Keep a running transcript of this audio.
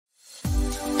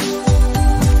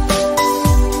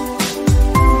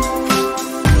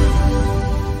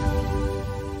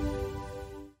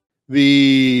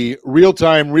The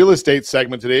real-time real estate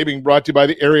segment today being brought to you by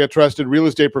the area trusted real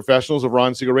estate professionals of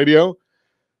Ron Siegel Radio.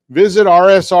 Visit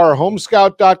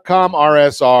rsrhomescout.com,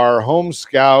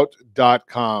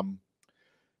 rsrhomescout.com.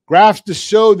 Graphs to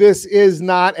show this is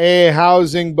not a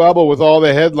housing bubble with all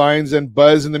the headlines and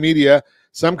buzz in the media.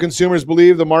 Some consumers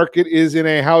believe the market is in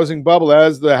a housing bubble.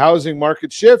 As the housing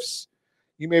market shifts,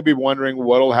 you may be wondering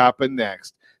what will happen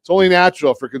next. It's only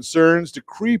natural for concerns to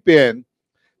creep in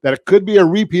that it could be a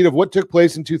repeat of what took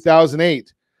place in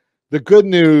 2008. The good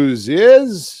news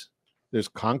is there's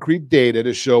concrete data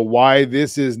to show why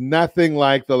this is nothing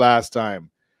like the last time.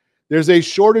 There's a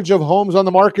shortage of homes on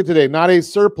the market today, not a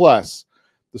surplus.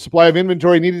 The supply of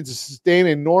inventory needed to sustain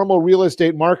a normal real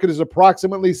estate market is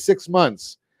approximately 6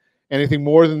 months. Anything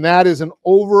more than that is an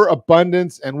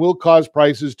overabundance and will cause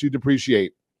prices to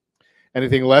depreciate.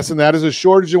 Anything less than that is a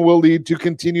shortage and will lead to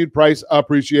continued price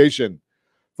appreciation.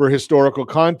 For historical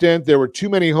content, there were too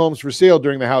many homes for sale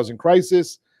during the housing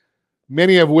crisis,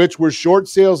 many of which were short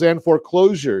sales and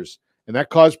foreclosures, and that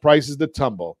caused prices to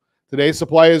tumble. Today,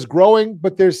 supply is growing,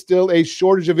 but there's still a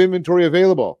shortage of inventory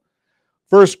available.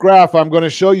 First graph I'm going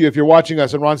to show you if you're watching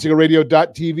us on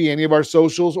ronsiegelradio.tv, any of our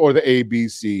socials, or the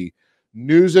ABC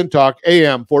News and Talk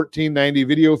AM 1490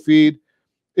 video feed,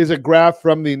 is a graph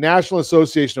from the National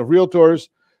Association of Realtors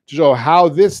to show how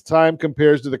this time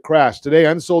compares to the crash. Today,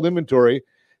 unsold inventory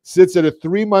sits at a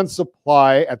 3-month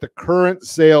supply at the current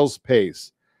sales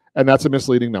pace, and that's a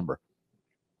misleading number.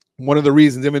 One of the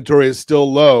reasons inventory is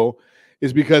still low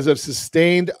is because of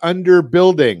sustained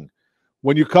underbuilding.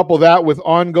 When you couple that with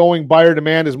ongoing buyer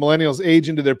demand as millennials age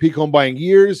into their peak home buying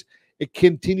years, it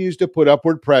continues to put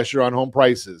upward pressure on home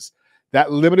prices.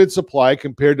 That limited supply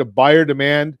compared to buyer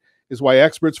demand is why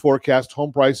experts forecast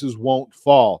home prices won't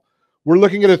fall. We're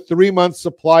looking at a 3-month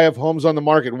supply of homes on the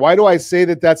market. Why do I say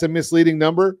that that's a misleading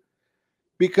number?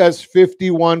 Because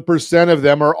 51% of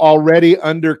them are already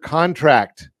under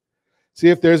contract. See,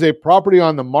 if there's a property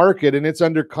on the market and it's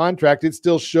under contract, it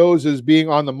still shows as being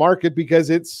on the market because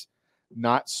it's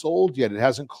not sold yet. It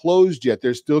hasn't closed yet.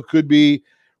 There still could be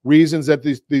reasons that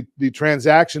the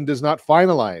transaction does not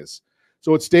finalize.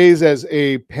 So it stays as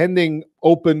a pending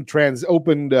opened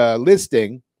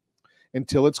listing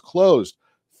until it's closed.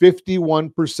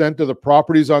 51% of the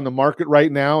properties on the market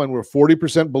right now, and we're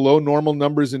 40% below normal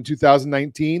numbers in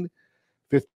 2019,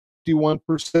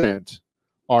 51%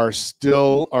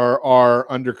 are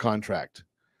under contract.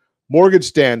 Mortgage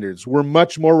standards were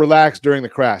much more relaxed during the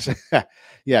crash.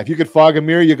 Yeah, if you could fog a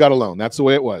mirror, you got a loan. That's the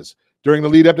way it was. During the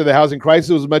lead up to the housing crisis,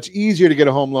 it was much easier to get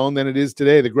a home loan than it is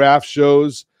today. The graph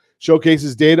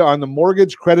showcases data on the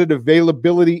Mortgage Credit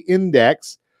Availability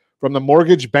Index from the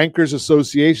Mortgage Bankers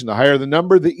Association. The higher the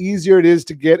number, the easier it is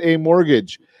to get a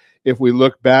mortgage. If we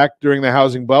look back during the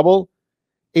housing bubble,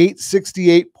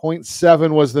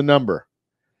 868.7 was the number.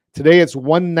 Today, it's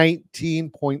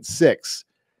 119.6.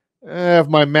 If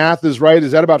my math is right,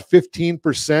 is that about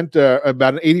 15%,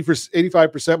 about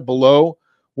 85% below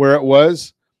where it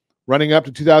was? Running up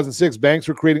to 2006, banks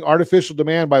were creating artificial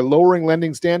demand by lowering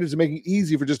lending standards and making it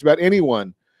easy for just about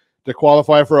anyone to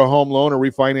qualify for a home loan or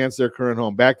refinance their current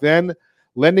home. Back then,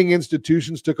 lending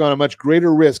institutions took on a much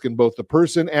greater risk in both the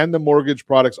person and the mortgage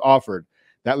products offered.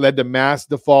 That led to mass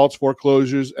defaults,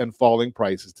 foreclosures, and falling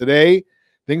prices. Today,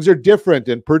 things are different,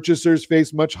 and purchasers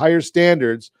face much higher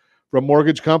standards from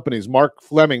mortgage companies. Mark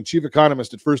Fleming, chief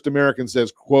economist at First American,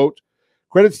 says, quote,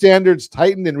 credit standards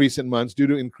tightened in recent months due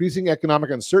to increasing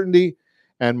economic uncertainty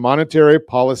and monetary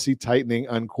policy tightening,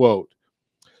 unquote.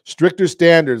 Stricter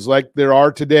standards like there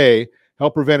are today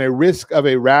help prevent a risk of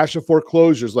a rash of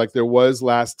foreclosures like there was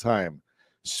last time.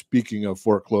 Speaking of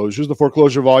foreclosures, the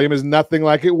foreclosure volume is nothing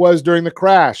like it was during the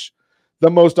crash. The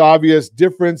most obvious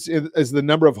difference is the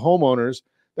number of homeowners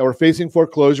that were facing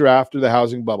foreclosure after the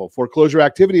housing bubble. Foreclosure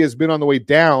activity has been on the way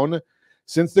down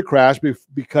since the crash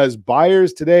because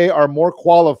buyers today are more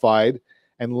qualified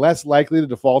and less likely to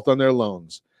default on their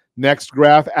loans. Next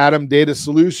graph, Adam Data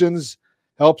Solutions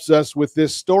helps us with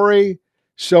this story,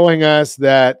 showing us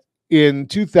that in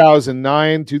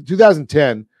 2009 to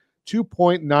 2010,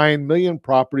 2.9 million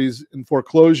properties in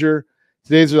foreclosure.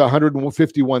 Today's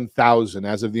 151,000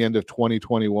 as of the end of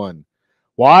 2021.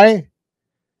 Why?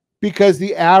 Because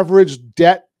the average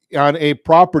debt on a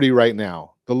property right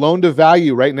now, the loan to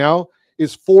value right now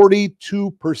is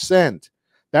 42%.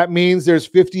 That means there's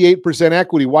 58%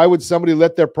 equity. Why would somebody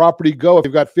let their property go if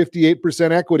they've got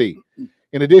 58% equity?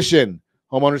 In addition,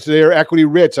 homeowners today are equity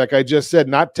rich, like I just said,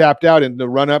 not tapped out in the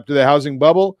run up to the housing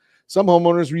bubble. Some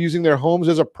homeowners were using their homes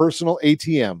as a personal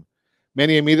ATM.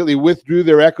 Many immediately withdrew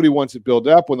their equity once it built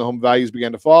up when the home values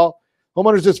began to fall.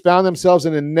 Homeowners just found themselves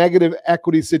in a negative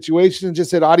equity situation and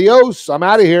just said, adios, I'm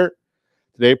out of here.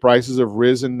 Today, prices have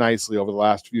risen nicely over the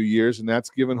last few years, and that's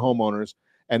given homeowners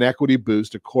an equity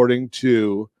boost, according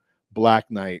to Black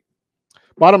Knight.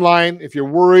 Bottom line, if you're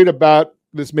worried about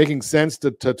this making sense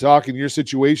to talk in your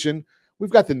situation, we've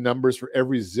got the numbers for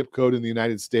every zip code in the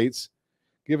United States.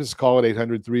 Give us a call at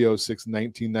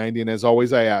 800-306-1990. And as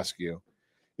always, I ask you,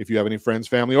 if you have any friends,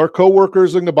 family, or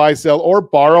coworkers looking to buy, sell, or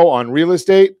borrow on real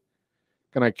estate,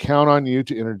 can I count on you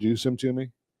to introduce them to me?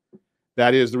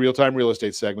 That is the Real-Time Real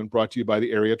Estate segment, brought to you by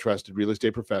the area trusted real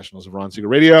estate professionals of Ron Siegel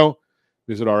Radio.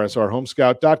 Visit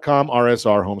rsrhomescout.com,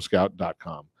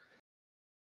 rsrhomescout.com.